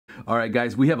All right,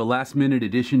 guys, we have a last-minute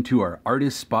addition to our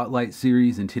Artist Spotlight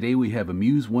series, and today we have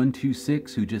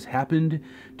Amuse126, who just happened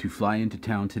to fly into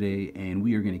town today, and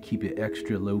we are going to keep it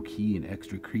extra low-key and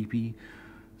extra creepy,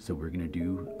 so we're going to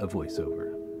do a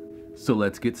voiceover. So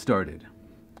let's get started.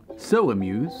 So,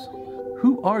 Amuse,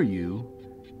 who are you,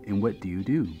 and what do you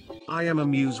do? I am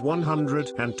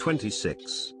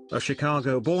Amuse126, a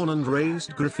Chicago-born and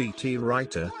raised graffiti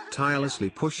writer, tirelessly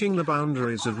pushing the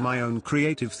boundaries of my own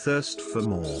creative thirst for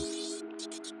more.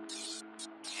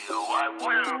 I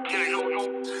will kill you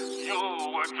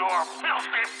and your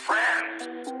filthy friends.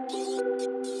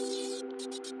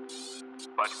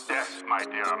 But death, my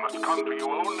dear, must come to you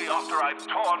only after I've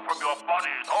torn from your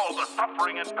bodies all the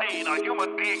suffering and pain a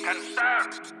human being can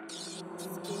stand.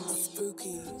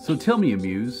 So tell me,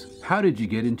 Amuse, how did you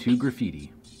get into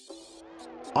graffiti?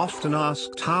 Often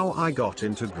asked how I got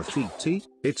into graffiti,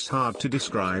 it's hard to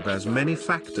describe as many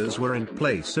factors were in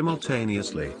play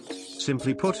simultaneously.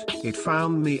 Simply put, it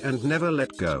found me and never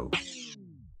let go.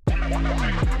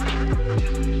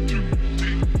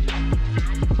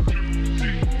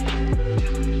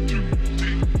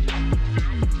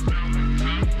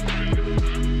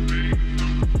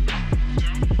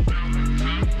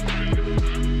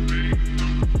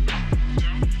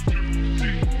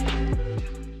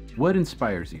 What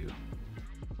inspires you?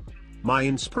 My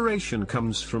inspiration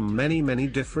comes from many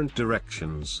different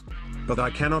directions. But I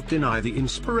cannot deny the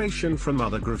inspiration from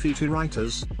other graffiti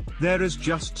writers. There is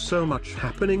just so much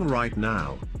happening right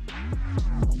now.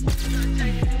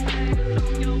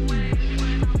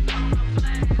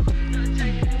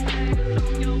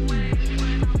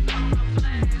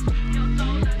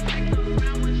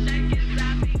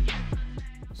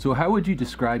 So how would you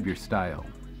describe your style?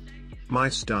 My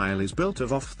style is built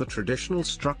off the traditional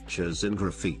structures in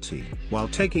graffiti, while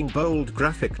taking bold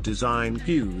graphic design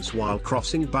cues while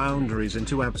crossing boundaries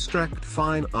into abstract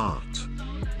fine art. And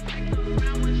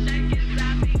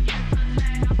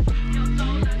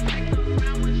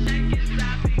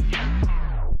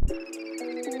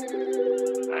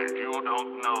you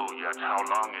don't know yet how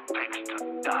long it takes to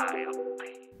die of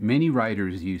pain. Many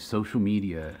writers use social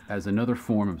media as another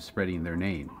form of spreading their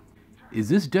name. Is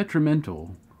this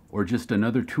detrimental, or just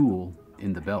another tool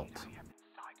in the belt?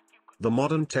 The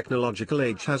modern technological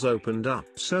age has opened up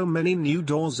so many new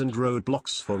doors and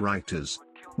roadblocks for writers.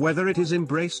 Whether it is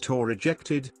embraced or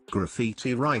rejected,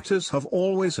 graffiti writers have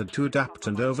always had to adapt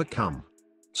and overcome.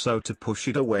 So to push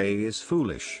it away is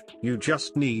foolish. You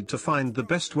just need to find the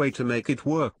best way to make it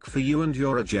work for you and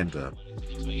your agenda.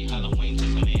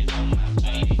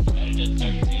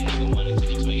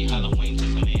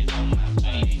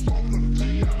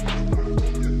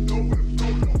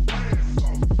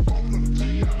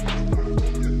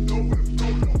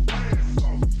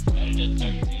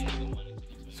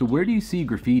 So where do you see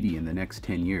graffiti in the next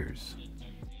 10 years?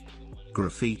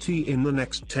 Graffiti in the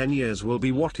next 10 years will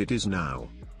be what it is now.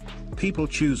 People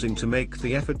choosing to make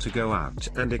the effort to go out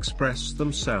and express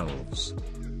themselves.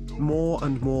 More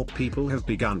and more people have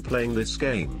begun playing this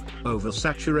game,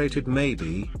 oversaturated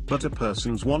maybe, but a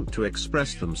person's want to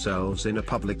express themselves in a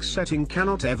public setting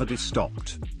cannot ever be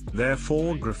stopped.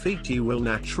 Therefore graffiti will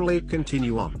naturally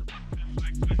continue on.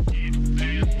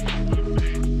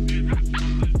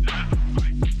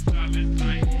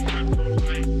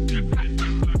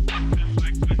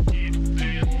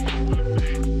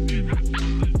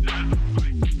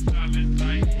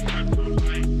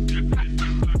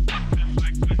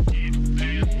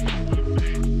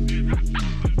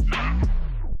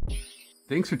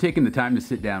 Thanks for taking the time to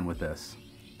sit down with us.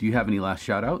 Do you have any last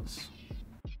shout-outs?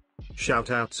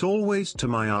 Shout-outs always to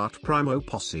my ArtPrimo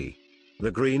posse.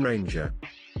 The Green Ranger.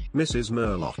 Mrs.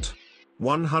 Merlot.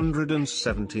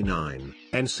 179,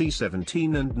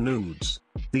 NC17 and Nudes.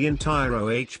 The entire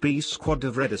OHB squad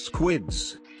of Red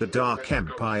Squids, the Dark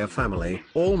Empire family,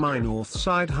 all my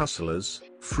Northside hustlers.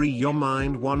 Free your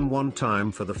mind one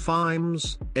time for the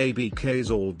Fimes,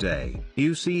 ABKs all day,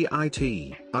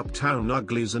 UCIT, Uptown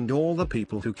Uglies and all the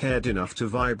people who cared enough to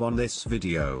vibe on this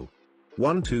video.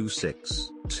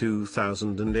 126,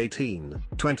 2018,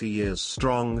 20 years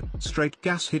strong, straight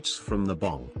gas hits from the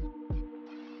bong.